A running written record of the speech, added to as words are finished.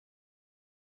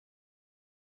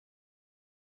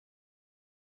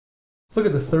Let's look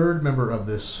at the third member of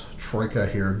this troika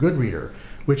here, GoodReader,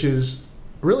 which is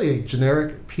really a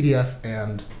generic PDF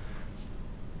and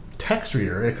text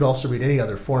reader. It could also read any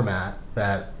other format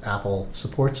that Apple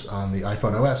supports on the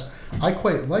iPhone OS. I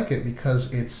quite like it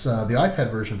because it's the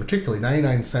iPad version particularly,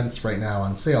 99 cents right now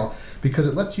on sale, because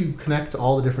it lets you connect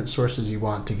all the different sources you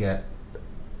want to get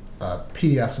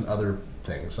PDFs and other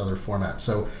things, other formats.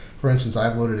 So for instance,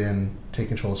 I've loaded in Take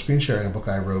Control Screen Sharing, a book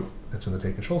I wrote that's in the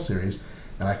Take Control series,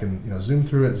 and I can zoom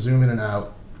through it, zoom in and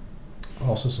out.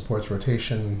 Also supports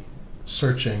rotation,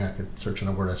 searching. I could search on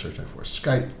a word I searched for.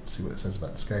 Skype. Let's see what it says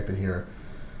about Skype in here.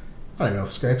 I don't know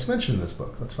if Skype's mentioned in this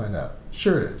book. Let's find out.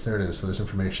 Sure it is. There it is. So there's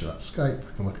information about Skype.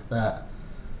 I can look at that.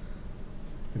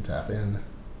 I can tap in.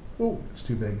 Oh, it's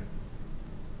too big.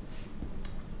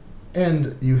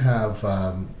 And you have,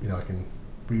 I can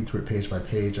read through it page by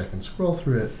page. I can scroll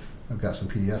through it. I've got some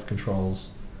PDF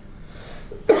controls.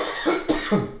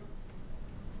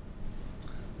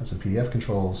 That's some PDF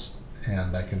controls,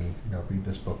 and I can read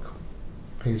this book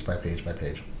page by page by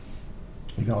page.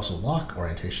 You can also lock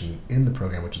orientation in the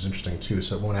program, which is interesting too,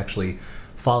 so it won't actually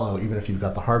follow, even if you've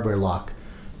got the hardware lock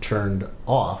turned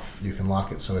off. You can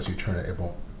lock it so as you turn it, it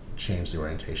won't change the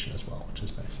orientation as well, which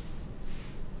is nice.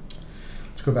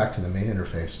 Let's go back to the main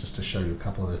interface just to show you a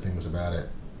couple other things about it.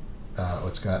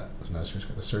 It's got, so notice here it's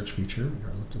got the search feature. We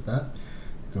already looked at that.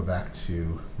 Go back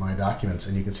to My Documents,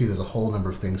 and you can see there's a whole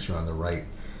number of things here on the right.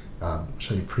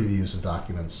 Show you previews of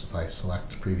documents. If I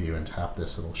select preview and tap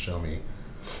this, it'll show me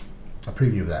a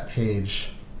preview of that page.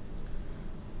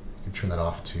 You can turn that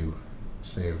off to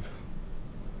save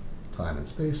time and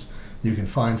space. You can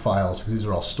find files because these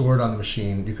are all stored on the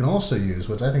machine. You can also use,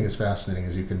 what I think is fascinating,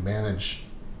 is you can manage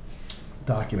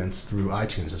documents through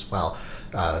iTunes as well.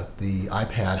 The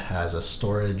iPad has a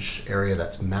storage area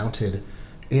that's mounted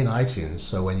in iTunes,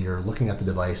 so when you're looking at the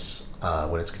device,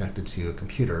 when it's connected to a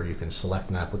computer, you can select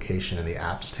an application in the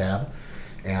Apps tab,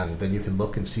 and then you can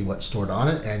look and see what's stored on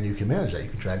it, and you can manage that. You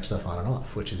can drag stuff on and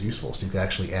off, which is useful. So you can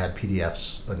actually add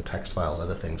PDFs and text files,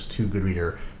 other things, to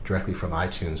GoodReader directly from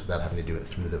iTunes without having to do it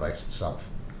through the device itself.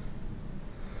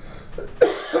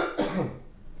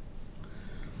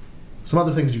 Some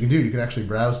other things you can do, you can actually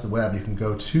browse the web. You can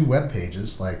go to web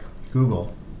pages like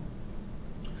Google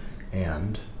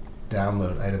and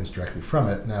download items directly from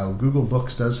it. Now, Google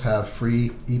Books does have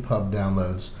free EPUB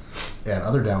downloads and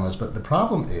other downloads, but the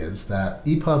problem is that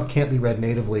EPUB can't be read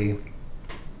natively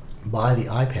by the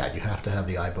iPad. You have to have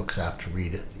the iBooks app to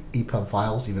read EPUB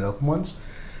files, even open ones,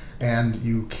 and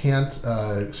you can't.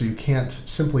 So you can't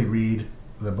simply read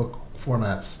the book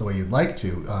formats the way you'd like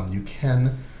to. You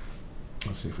can.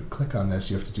 Let's see, if we click on this,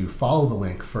 you have to follow the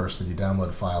link first, and you download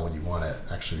a file when you want to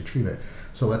actually retrieve it.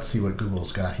 So let's see what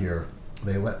Google's got here.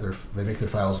 They make their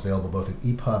files available both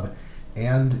in EPUB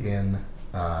and in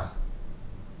let's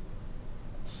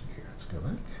see here, let's go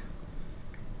back.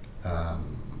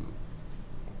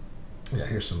 Yeah,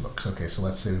 here's some books. Okay, so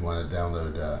let's say we want to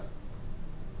download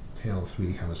Tale of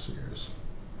Three Hemispheres.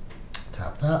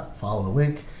 Tap that, follow the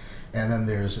link, and then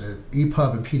there's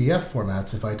EPUB and PDF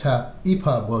formats. If I tap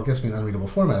EPUB, well, it gets me an unreadable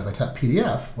format. If I tap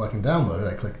PDF, well, I can download it.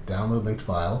 I click download linked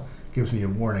file. Gives me a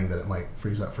warning that it might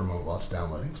freeze up for a moment while it's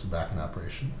downloading, so back in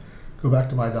operation. Go back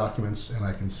to My Documents, and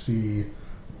I can see,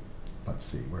 let's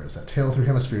see, where is that? Tale of Three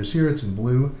Hemispheres here, it's in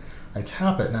blue. I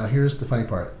tap it. Now here's the funny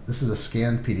part. This is a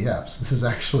scanned PDF, so this is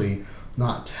actually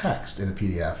not text in a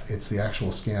PDF, it's the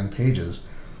actual scanned pages.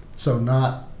 So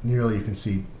not nearly, you can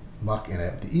see muck in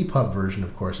it. The EPUB version,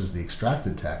 of course, is the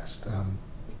extracted text.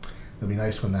 It'll be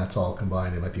nice when that's all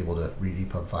combined. You might be able to read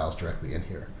EPUB files directly in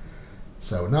here.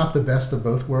 So not the best of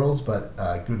both worlds, but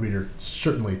GoodReader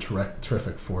certainly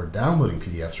terrific for downloading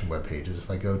PDFs from web pages. If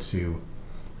I go to,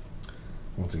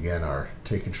 once again, our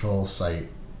Take Control site,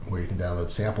 where you can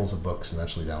download samples of books and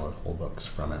eventually download whole books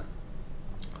from it.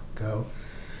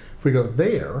 If we go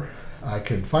there, I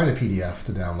could find a PDF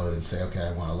to download and say, okay,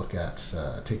 I want to look at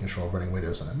Take Control of running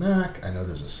Windows on a Mac. I know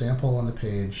there's a sample on the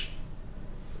page.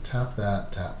 Tap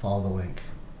that, follow the link.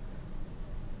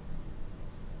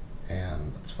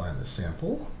 And let's find the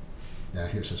sample. Now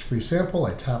here it says free sample.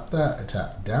 I tap that. I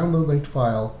tap download linked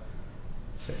file.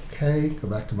 Say OK. Go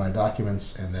back to My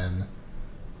Documents, and then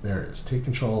there it is. Take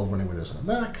Control of running Windows on a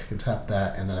Mac. I can tap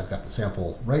that, and then I've got the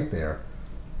sample right there,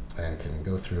 and can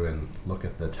go through and look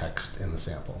at the text in the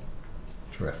sample.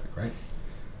 Terrific, right?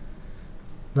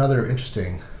 Another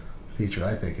interesting feature,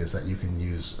 I think, is that you can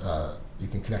use you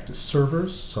can connect to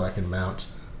servers. So I can mount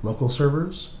local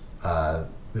servers.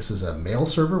 This is a mail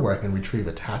server where I can retrieve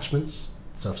attachments.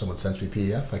 So if someone sends me a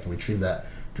PDF, I can retrieve that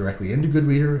directly into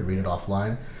GoodReader and read it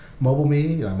offline.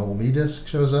 MobileMe, Mobile Me disk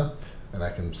shows up. that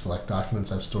I can select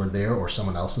documents I've stored there or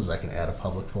someone else's. I can add a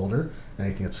public folder,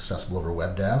 anything that's accessible over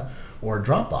WebDAV, or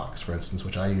Dropbox, for instance,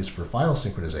 which I use for file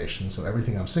synchronization. So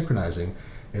everything I'm synchronizing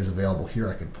is available here.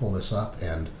 I could pull this up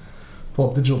and pull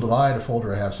up Digital Divide, a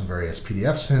folder I have some various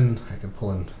PDFs in. I can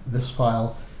pull in this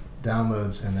file,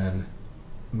 downloads, and then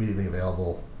immediately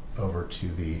available over to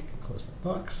the, close the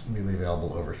box, immediately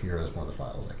available over here as one of the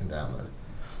files I can download.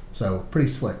 So pretty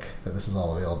slick that this is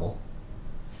all available.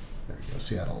 There we go,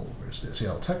 Seattle, where's it?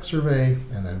 Seattle Tech Survey,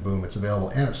 and then boom, it's available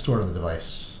and it's stored on the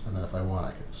device. And then if I want,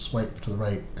 I can swipe to the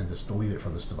right and just delete it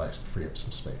from this device to free up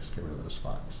some space, get rid of those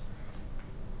files.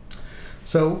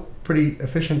 So pretty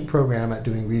efficient program at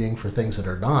doing reading for things that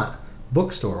are not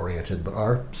bookstore oriented, but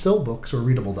are still books or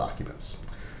readable documents.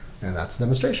 And that's the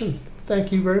demonstration.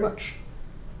 Thank you very much.